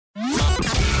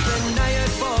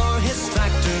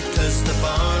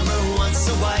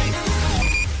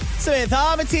Samantha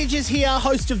Armitage is here,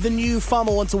 host of the new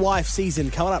Farmer Wants a Wife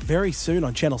season, coming up very soon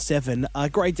on Channel 7.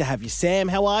 Great to have you, Sam.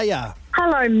 How are you?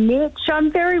 Hello, Mitch.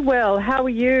 I'm very well. How are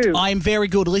you? I'm very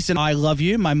good. Listen, I love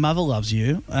you. My mother loves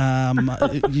you.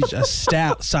 You're a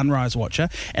stout sunrise watcher.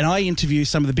 And I interview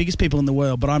some of the biggest people in the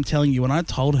world, but I'm telling you, when I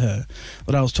told her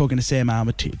that I was talking to Sam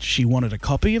Armitage, she wanted a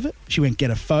copy of it. She went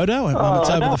get a photo. And it's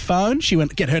over the phone. She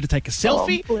went get her to take a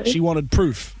selfie. She wanted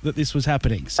proof that this was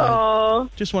happening. So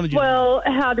just wanted you to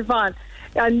how divine.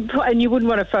 And you wouldn't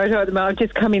want a photo at the moment. I'm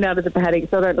just coming out of the paddock,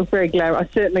 so I don't look very glamorous.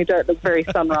 I certainly don't look very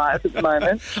sunrise at the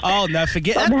moment. Oh, no,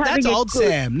 forget that. That's old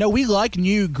Sam. No, we like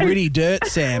new, gritty dirt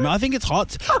Sam. I think it's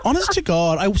hot. Honest to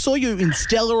God, I saw you in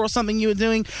Stella or something you were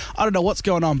doing. I don't know what's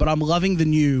going on, but I'm loving the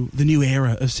new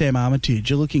era of Sam Armitage.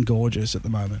 You're looking gorgeous at the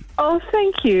moment. Oh,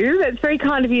 thank you. That's very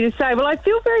kind of you to say. Well, I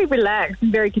feel very relaxed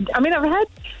and very I mean,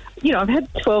 I've had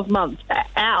 12 months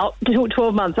out,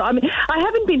 12 months. I mean, I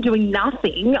haven't been doing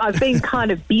nothing. I've been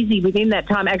kind of busy within that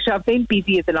time. Actually, I've been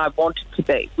busier than I wanted to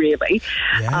be, really,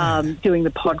 doing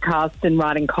the podcast and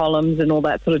writing columns and all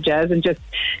that sort of jazz, and just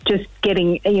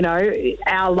getting,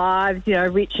 our lives,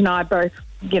 Rich and I both,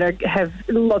 have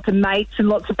lots of mates and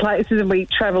lots of places, and we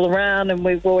travel around and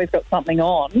we've always got something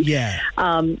on. Yeah.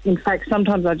 In fact,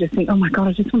 sometimes I just think, oh my God,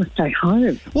 I just want to stay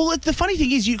home. Well, the funny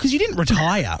thing is, because you didn't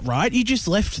retire, right? You just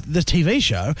left the TV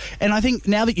show. And I think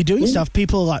now that you're doing stuff,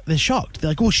 people are like, they're shocked.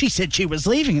 They're like, well, she said she was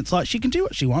leaving. It's like, she can do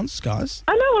what she wants, guys.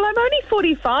 I know. Well, I'm only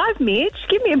 45, Mitch.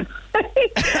 Give me a break.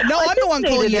 No, I'm the one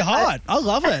calling you hot. I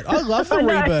love it. I love the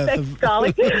rebirth. Thanks,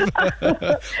 darling.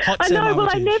 Hot I know. Well,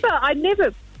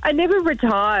 I never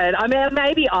retired. I mean,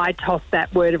 maybe I tossed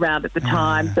that word around at the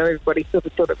time, so everybody sort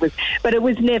of thought it was. But it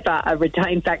was never a retire.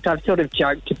 In fact, I've sort of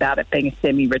joked about it being a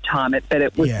semi-retirement, but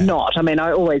it was not. I mean,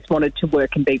 I always wanted to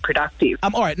work and be productive.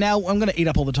 All right, now I'm going to eat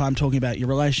up all the time talking about your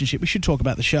relationship. We should talk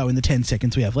about the show in the 10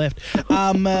 seconds we have left.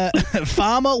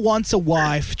 Farmer Wants a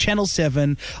Wife, Channel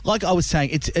 7. Like I was saying,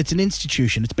 it's an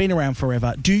institution. It's been around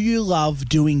forever. Do you love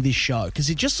doing this show? Because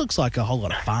it just looks like a whole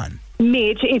lot of fun.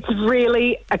 Mitch, it's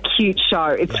really a cute show.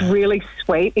 It's really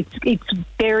sweet. It's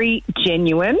very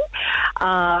genuine.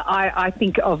 I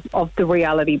think of the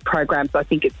reality programs, I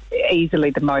think it's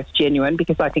easily the most genuine,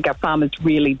 because I think our farmers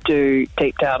really do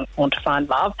deep down want to find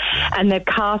love. And they've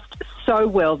cast so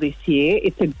well this year.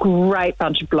 It's a great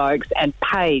bunch of blokes, and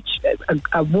Paige,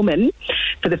 a woman,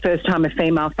 for the first time a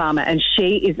female farmer, and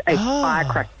she is a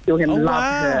firecracker. You're going to love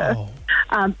her.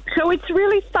 So it's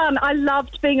really fun. I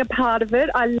loved being a part of it.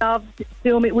 I loved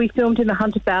filming. We filmed in the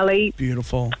Hunter Valley.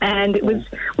 Beautiful. And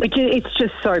it's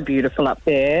just so beautiful up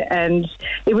there. And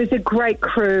it was a great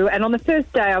crew. And on the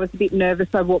first day, I was a bit nervous.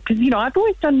 I walked, because, I've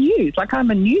always done news. Like, I'm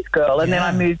a news girl. And then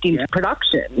I moved into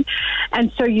production.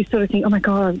 And so you sort of think, oh, my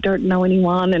God, I don't know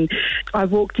anyone. And I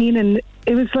walked in, and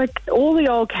it was like all the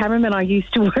old cameramen I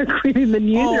used to work with in the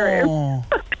newsroom.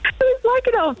 It was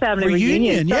like an old family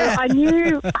reunion. So I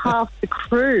knew half the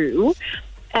crew,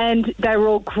 and they were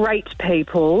all great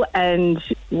people, and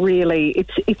really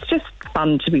it's just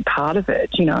fun to be part of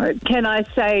it, Can I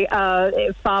say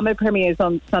Farmer premieres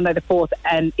on Sunday the 4th,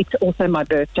 and it's also my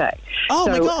birthday. Oh,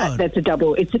 so, my God. That's a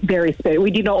double. It's very special.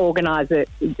 We did not organise it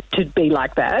to be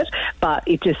like that, but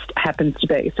it just happens to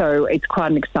be. So it's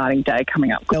quite an exciting day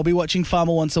coming up. They'll be watching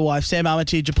Farmer Wants a Wife. Sam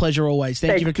Armitage, a pleasure always.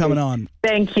 Thank you for coming on.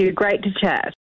 Thank you. Great to chat.